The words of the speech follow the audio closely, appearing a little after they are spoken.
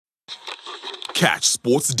Catch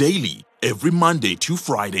Sports Daily every Monday to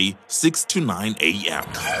Friday, 6 to 9 a.m.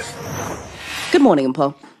 Good morning,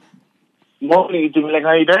 Paul. Morning, Jamila. How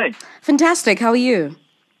are you doing? Fantastic. How are you?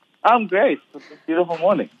 I'm great. It's a beautiful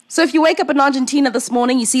morning. So if you wake up in Argentina this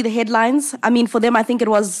morning, you see the headlines. I mean, for them, I think it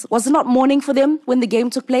was it not morning for them when the game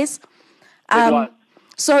took place? It was.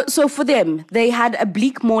 So for them, they had a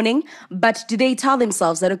bleak morning, but did they tell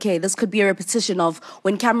themselves that, okay, this could be a repetition of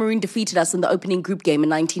when Cameroon defeated us in the opening group game in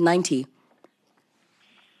 1990?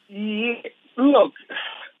 Yeah, look,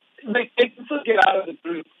 they can still get out of the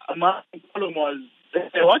group. My problem was,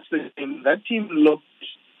 they watched the game, that team looked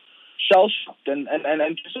shell-shocked and to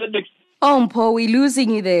a certain extent, Paul, we're losing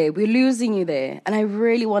you there. We're losing you there. And I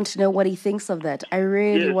really want to know what he thinks of that. I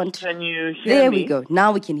really yes, want to... Can you hear There me? we go.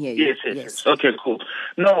 Now we can hear you. Yes. Okay, cool.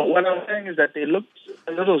 No, what I'm saying is that they looked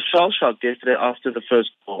a little shell-shocked yesterday after the first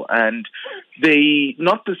goal, and they,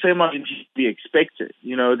 not the same Argentina we expected.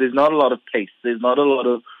 You know, there's not a lot of pace. There's not a lot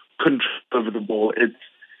of control over the ball. It's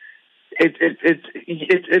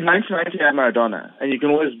in 1990 at Maradona, and you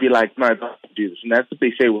can always be like, Maradona can do this, and that's what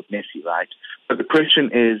they say with Messi, right? But the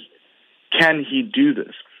question is, can he do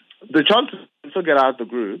this? The chances to still get out of the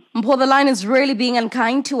group. Paul, the line is really being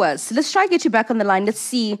unkind to us. Let's try to get you back on the line. Let's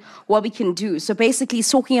see what we can do. So basically,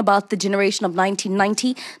 he's talking about the generation of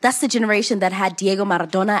 1990. That's the generation that had Diego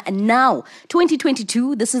Maradona. And now,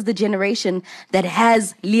 2022, this is the generation that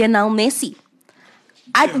has Lionel Messi.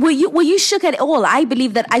 Were you shook at all? I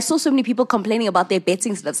believe that I saw so many people complaining about their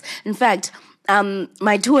betting slips. In fact,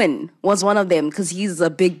 my twin was one of them because he's a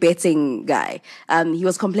big betting guy. He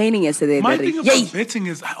was complaining yesterday. My thing about betting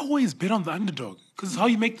is I always bet on the underdog because it's how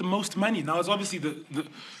you make the most money. Now, it's obviously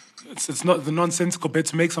it's not the nonsensical bet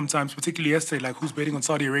to make sometimes, particularly yesterday, like who's betting on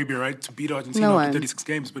Saudi Arabia, right, to beat Argentina after 36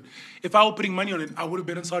 games. But if I were putting money on it, I would have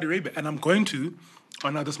bet on Saudi Arabia. And I'm going to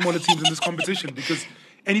on the smaller teams in this competition because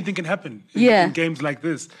anything can happen in games like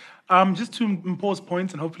this. Just to impose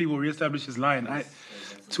points, and hopefully we'll reestablish his line.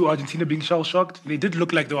 To Argentina being shell-shocked, they did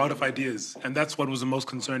look like they were out of ideas, and that's what was the most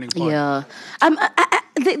concerning part. Yeah.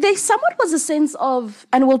 They somewhat was a sense of,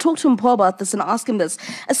 and we'll talk to Paul about this and ask him this,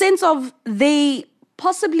 a sense of they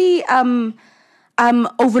possibly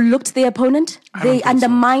overlooked their opponent. They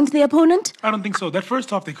undermined their opponent. I don't think so. That first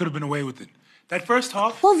half, they could have been away with it. That first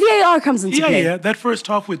half... Well, VAR comes into play. Yeah. That first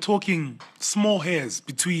half, we're talking small hairs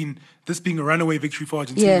between this being a runaway victory for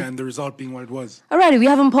Argentina and the result being what it was. Alrighty, we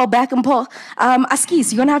have him, Paul, back. And Paul,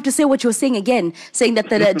 Askis, you're going to have to say what you were saying again, saying that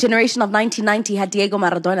the generation of 1990 had Diego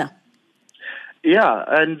Maradona. Yeah,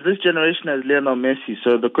 and this generation has Lionel Messi.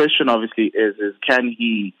 So the question obviously is can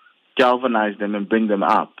he galvanize them and bring them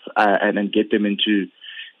up and then get them into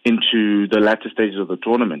the latter stages of the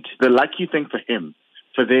tournament? The lucky thing for them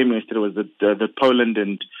yesterday was that Poland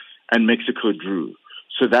and Mexico drew.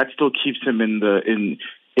 So that still keeps him in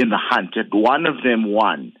the hunt. If one of them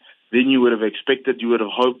won, then you would have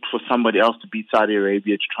hoped for somebody else to beat Saudi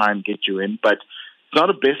Arabia to try and get you in. But it's not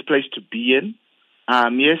the best place to be in.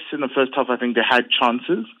 Yes, in the first half, I think they had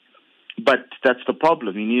chances, but that's the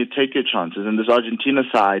problem. You need to take your chances. And this Argentina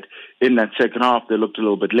side, in that second half, they looked a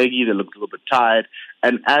little bit leggy, they looked a little bit tired.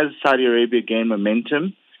 And as Saudi Arabia gained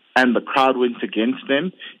momentum and the crowd went against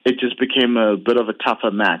them, it just became a bit of a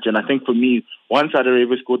tougher match. And I think for me, once Saudi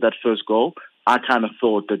Arabia scored that first goal, I kind of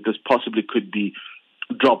thought that this possibly could be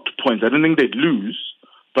dropped points. I didn't think they'd lose,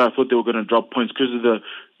 but I thought they were going to drop points because of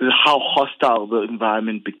how hostile the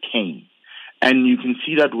environment became. And you can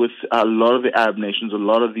see that with a lot of the Arab nations, a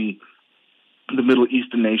lot of the Middle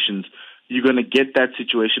Eastern nations. You're going to get that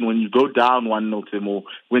situation when you go down 1-0 to them, or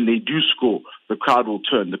when they do score, the crowd will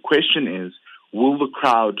turn. The question is, will the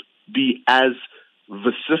crowd be as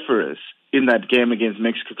vociferous in that game against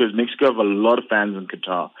Mexico? Because Mexico have a lot of fans in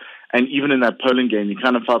Qatar. And even in that Poland game, you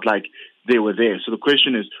kind of felt like they were there. So the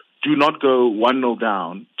question is, do not go 1-0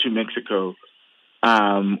 down to Mexico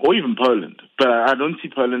or even Poland. But I don't see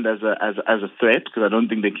Poland as a threat because I don't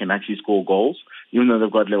think they can actually score goals. Even though they've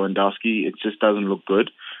got Lewandowski, it just doesn't look good.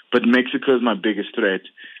 But Mexico is my biggest threat.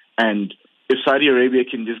 And if Saudi Arabia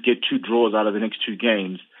can just get 2 draws out of the next 2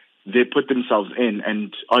 games, they put themselves in,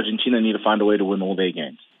 and Argentina need to find a way to win all their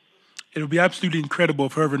games. It would be absolutely incredible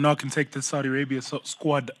if Hervé Renard can take the Saudi Arabia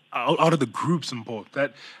squad out of the groups, and Paul.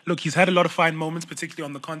 Look, he's had a lot of fine moments, particularly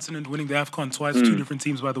on the continent, winning the AFCON twice, 2 different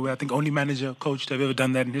teams, by the way. I think only manager, coach to have ever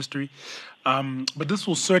done that in history. But this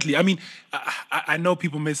will certainly, I know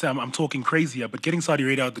people may say I'm talking crazy here, but getting Saudi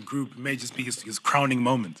Arabia out of the group may just be his crowning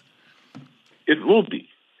moment. It will be.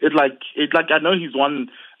 I know he's won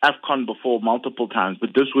AFCON before multiple times,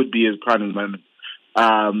 but this would be his crowning moment.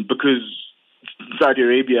 Because Saudi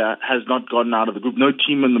Arabia has not gotten out of the group. No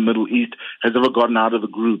team in the Middle East has ever gotten out of the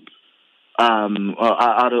group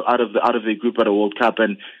out of their group at a World Cup,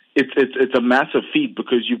 and it's a massive feat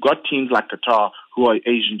because you've got teams like Qatar who are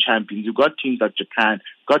Asian champions, you've got teams like Japan,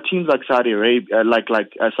 got teams like Saudi Arabia, like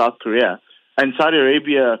South Korea, and Saudi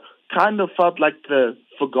Arabia kind of felt like the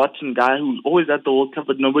forgotten guy who's always at the World Cup,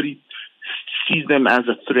 but nobody sees them as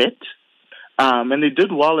a threat. And they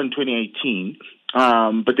did well in 2018.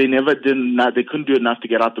 But they never they couldn't do enough to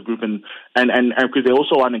get out the group, and because they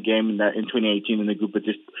also won a game in 2018 in the group, but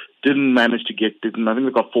just didn't manage to get. I think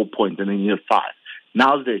they got 4 points and they needed 5.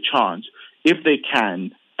 Now's their chance if they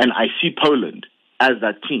can, and I see Poland as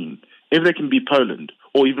that team. If they can beat Poland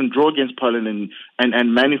or even draw against Poland and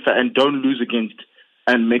don't lose against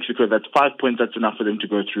Mexico, that's 5 points. That's enough for them to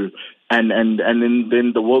go through, and then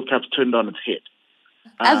the World Cup's turned on its head.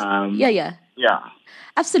 Yeah.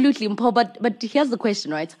 Absolutely, Mpo. But here's the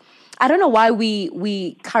question, right? I don't know why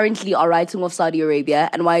we currently are writing off Saudi Arabia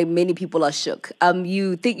and why many people are shook.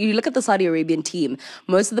 You look at the Saudi Arabian team.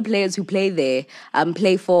 Most of the players who play there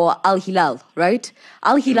play for Al Hilal, right?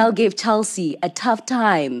 Al Hilal gave Chelsea a tough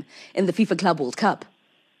time in the FIFA Club World Cup.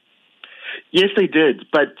 Yes, they did,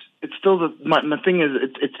 but it's still my thing is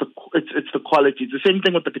it's the quality. It's the same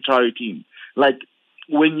thing with the Qatari team. Like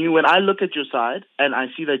when I look at your side and I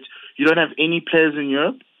see that you don't have any players in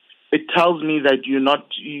Europe, it tells me that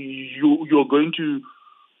you're going to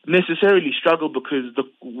necessarily struggle because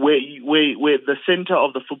where the center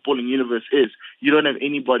of the footballing universe is, you don't have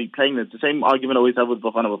anybody playing there. It's the same argument I always have with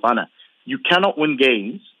Bafana Bafana. You cannot win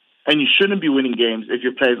games, and you shouldn't be winning games if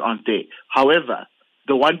your players aren't there. However,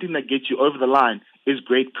 the one thing that gets you over the line is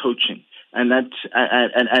great coaching, and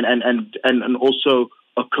also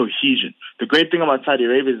a cohesion. The great thing about Saudi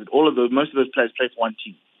Arabia is that most of those players play for one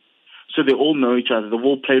team. So they all know each other. They've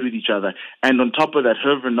all played with each other. And on top of that,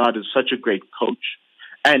 Hervé Renard is such a great coach.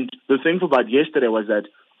 And the thing about yesterday was that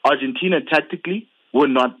Argentina tactically were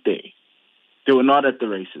not there. They were not at the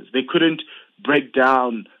races. They couldn't break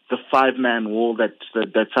down the 5-man wall that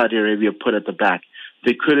Saudi Arabia put at the back.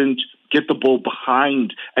 They couldn't get the ball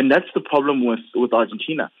behind. And that's the problem with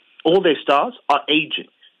Argentina. All their stars are aging.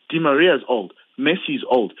 Di Maria's old. Messi's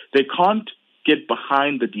old. They can't get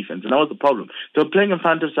behind the defense, and that was the problem. They were playing in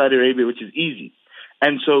front of Saudi Arabia, which is easy,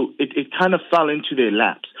 and so it kind of fell into their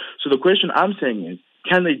laps. So the question I'm saying is,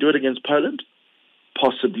 can they do it against Poland?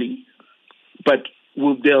 Possibly, but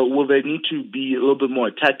will they need to be a little bit more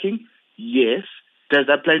attacking? Yes. Does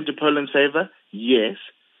that play into Poland's favor? Yes.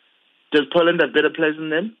 Does Poland have better players than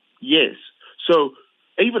them? Yes. So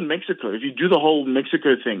even Mexico, if you do the whole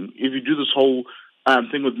Mexico thing, if you do this whole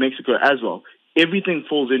thing with Mexico as well, everything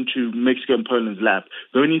falls into Mexico and Poland's lap.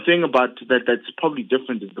 The only thing about that's probably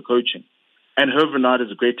different is the coaching. And Hervé Renard is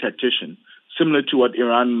a great tactician, similar to what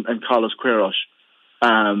Iran and Carlos Queiroz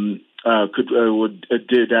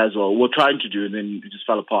did as well. Were trying to do, and then it just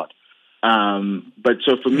fell apart. But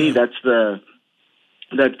so for me, that's how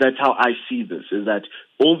I see this: is that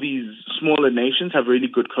all these smaller nations have really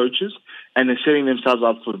good coaches, and they're setting themselves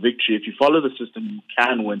up for victory. If you follow the system, you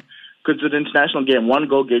can win. Because it's an international game, one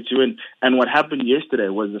goal gets you in. And what happened yesterday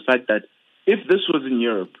was the fact that if this was in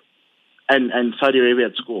Europe and Saudi Arabia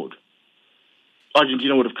had scored,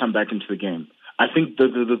 Argentina would have come back into the game. I think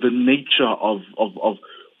the nature of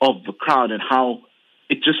the crowd and how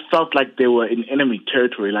it just felt like they were in enemy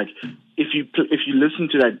territory. Like if you listen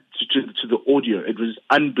to that to the audio, it was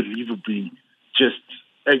unbelievably just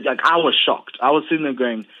like I was shocked. I was sitting there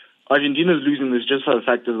going, Argentina's losing this just for the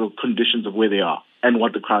fact of the conditions of where they are and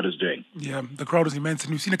what the crowd is doing. Yeah, the crowd is immense.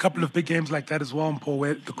 And we've seen a couple of big games like that as well, Paul,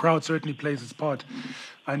 where the crowd certainly plays its part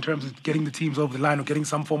in terms of getting the teams over the line or getting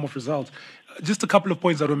some form of result. Just a couple of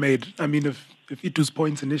points that were made. I mean, if Itu's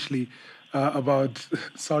points initially about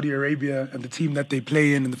Saudi Arabia and the team that they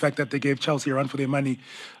play in and the fact that they gave Chelsea a run for their money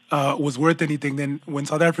was worth anything, then when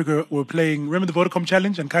South Africa were playing, remember the Vodacom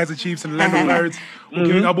Challenge and Kaizer Chiefs and Orlando Pirates were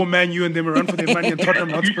giving Abo Man U and them a run for their money and Tottenham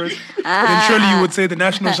Hotspurs, then surely you would say the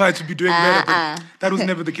national sides would be doing better, but that was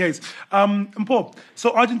never the case. Paul,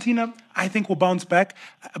 so Argentina, I think, will bounce back,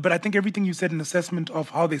 but I think everything you said in assessment of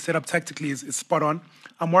how they set up tactically is spot on.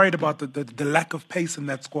 I'm worried about the lack of pace in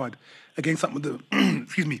that squad against some of the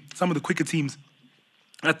some of the quicker teams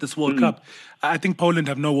at this World Cup. I think Poland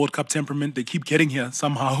have no World Cup temperament. They keep getting here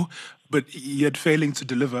somehow, but yet failing to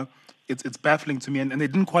deliver. It's baffling to me. And they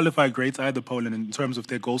didn't qualify great either, Poland, in terms of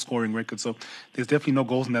their goal-scoring record. So there's definitely no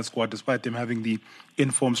goals in that squad, despite them having the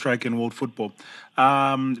in-form striker in world football.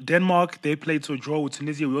 Denmark, they played to a draw with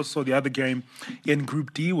Tunisia. We also saw the other game in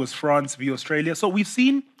Group D was France v Australia. So we've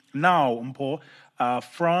seen now, Paul,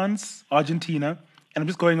 France, Argentina, and I'm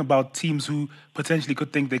just going about teams who potentially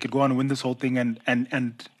could think they could go on and win this whole thing, and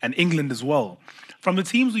England as well. From the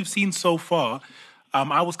teams we've seen so far,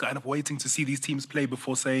 I was kind of waiting to see these teams play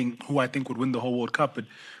before saying who I think would win the whole World Cup. But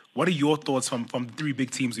what are your thoughts from the three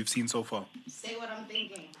big teams we've seen so far? Say what I'm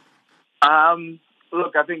thinking.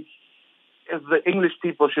 Look, I think the English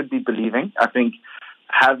people should be believing. I think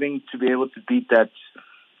having to be able to beat that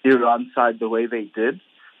Iran side the way they did,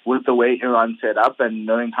 with the way Iran set up and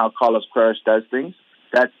knowing how Carlos Queiroz does things,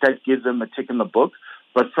 that gives them a tick in the book.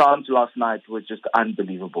 But France last night was just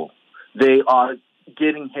unbelievable. They are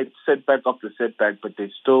getting hit setback after setback, but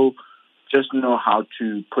they still just know how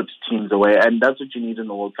to put teams away. And that's what you need in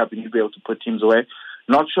the World Cup. You need to be able to put teams away.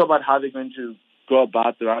 Not sure about how they're going to go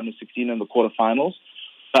about the round of 16 and the quarterfinals.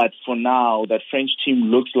 But for now, that French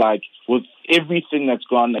team looks like, with everything that's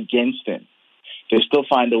gone against them, they still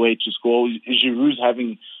find a way to score. Giroud's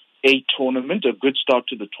having a tournament, a good start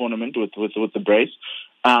to the tournament with the brace.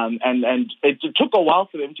 And it took a while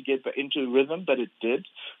for them to get into rhythm, but it did.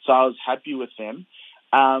 So I was happy with them.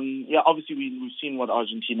 Obviously we've seen what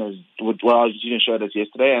Argentina showed us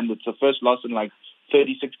yesterday, and it's the first loss in like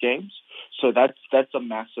 36 games. So that's a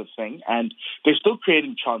massive thing. And they're still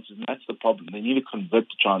creating chances, and that's the problem. They need to convert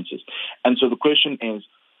the chances. And so the question is,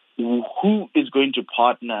 who is going to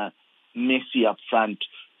partner Messi up front?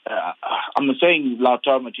 I'm not saying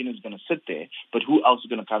Lautaro Martinez is going to sit there, but who else is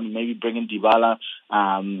going to come and maybe bring in Dybala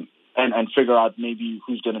and figure out maybe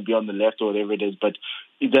who's going to be on the left or whatever it is. But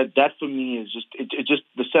that for me is just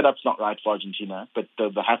the setup's not right for Argentina, but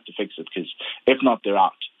they'll have to fix it, because if not, they're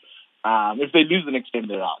out. If they lose the next game,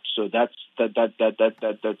 they're out. So that's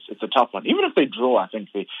it's a tough one. Even if they draw, I think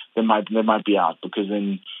they might be out, because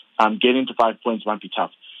then getting to 5 points might be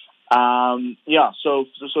tough.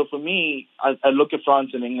 So for me, I look at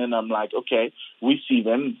France and England, I'm like, okay, we see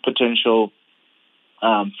them, potential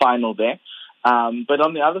final there. But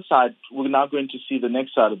on the other side, we're now going to see the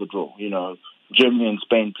next side of the draw. You know, Germany and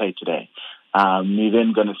Spain play today. We're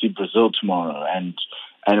then going to see Brazil tomorrow, and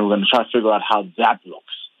we're going to try to figure out how that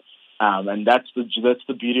looks. And that's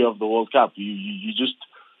the beauty of the World Cup. You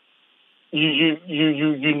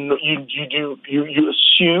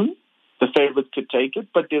assume the favorites could take it,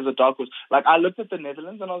 but there's a dark horse. Like, I looked at the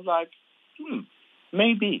Netherlands and I was like,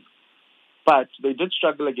 maybe. But they did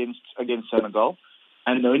struggle against Senegal.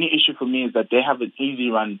 And the only issue for me is that they have an easy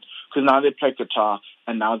run, because now they play Qatar,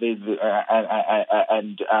 and now they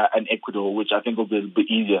and Ecuador, which I think will be a bit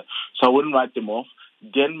easier. So I wouldn't write them off.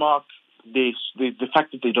 Denmark, the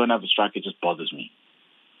fact that they don't have a striker just bothers me.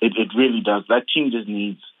 It really does. That team just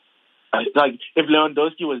needs, like, if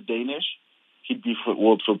Lewandowski was Danish, he'd be for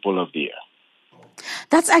World Footballer of the Year.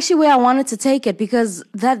 That's actually where I wanted to take it, because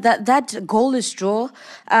that goalless draw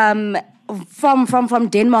from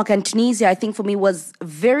Denmark and Tunisia, I think for me was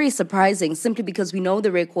very surprising, simply because we know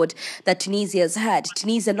the record that Tunisia has had.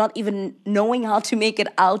 Tunisia not even knowing how to make it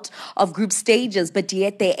out of group stages, but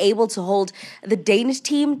yet they're able to hold the Danish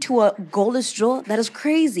team to a goalless draw. That is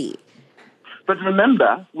crazy. But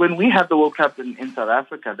remember, when we had the World Cup in South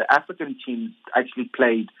Africa, the African teams actually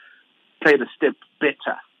played a step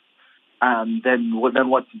better than what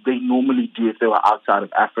they normally do if they were outside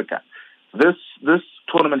of Africa. This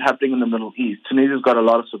tournament happening in the Middle East, Tunisia's got a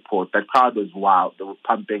lot of support. That crowd was wild. They were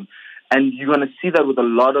pumping. And you're going to see that with a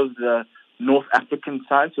lot of the North African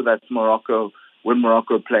side. So that's Morocco. When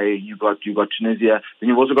Morocco play, you got Tunisia. Then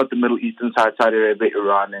you've also got the Middle Eastern side, Saudi Arabia,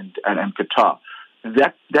 Iran, and Qatar.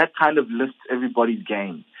 That kind of lifts everybody's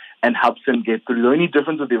game and helps them get through. The only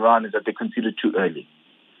difference with Iran is that they conceded too early.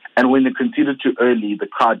 And when they conceded too early, the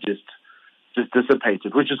crowd just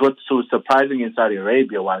dissipated, which is what's so surprising in Saudi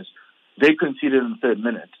Arabia was they conceded in the third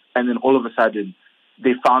minute, and then all of a sudden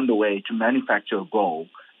they found a way to manufacture a goal,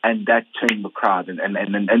 and that turned the crowd. And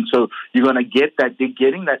so you're going to get that. They're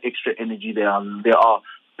getting that extra energy. They are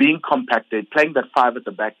being compacted, playing that five at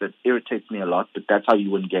the back that irritates me a lot, but that's how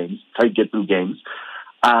you win games, how you get through games.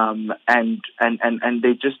 And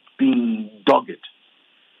they're just being dogged.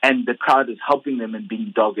 And the crowd is helping them and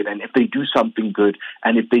being dogged. And if they do something good,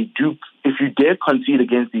 and if you dare concede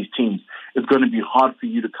against these teams, it's going to be hard for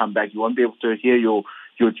you to come back. You won't be able to hear your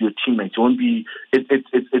teammates. You won't be. It's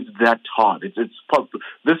that hard. This is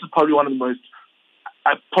probably one of the most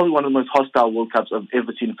hostile World Cups I've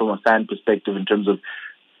ever seen from a fan perspective, in terms of,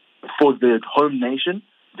 for the home nation,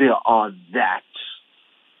 there are that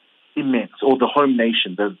immense, or the home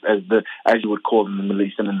nations, as you would call them, the Middle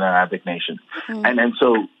Eastern and the Arabic nations. And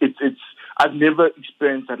so it's I've never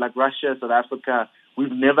experienced that. Like Russia, South Africa,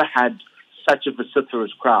 we've never had such a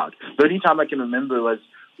vociferous crowd. The only time I can remember was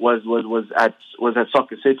at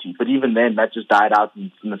Soccer City, but even then that just died out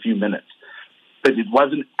in a few minutes. But it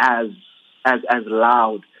wasn't as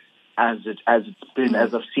loud as it's been,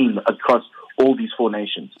 as I've seen across all these four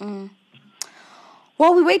nations.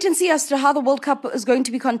 Well, we wait and see as to how the World Cup is going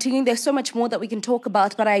to be continuing. There's so much more that we can talk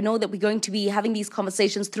about, but I know that we're going to be having these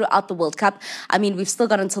conversations throughout the World Cup. I mean, we've still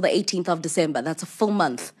got until the 18th of December. That's a full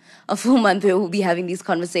month. A full month we will be having these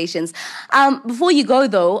conversations. Before you go,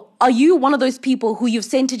 though, are you one of those people who you've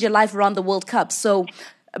centered your life around the World Cup? So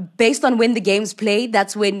based on when the games play,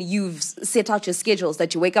 that's when you've set out your schedules,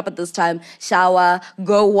 that you wake up at this time, shower,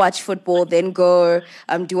 go watch football, then go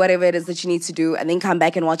do whatever it is that you need to do, and then come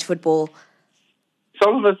back and watch football.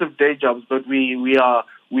 Some of us have day jobs, but we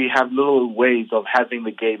have little ways of having the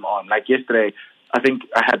game on. Like yesterday, I think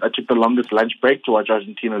I took the longest lunch break to watch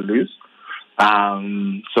Argentina lose.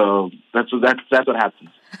 So that's what happens.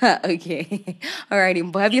 Okay. All righty.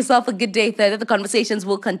 Have yourself a good day further. The conversations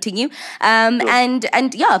will continue. And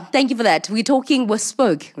yeah, thank you for that. We spoke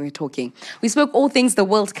all things the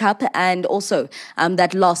World Cup and also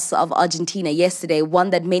that loss of Argentina yesterday,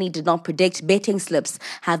 one that many did not predict. Betting slips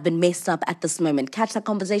have been messed up at this moment. Catch that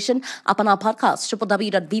conversation up on our podcast,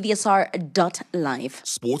 www.vvsr.live.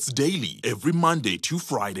 Sports Daily, every Monday to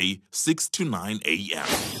Friday, 6 to 9 a.m.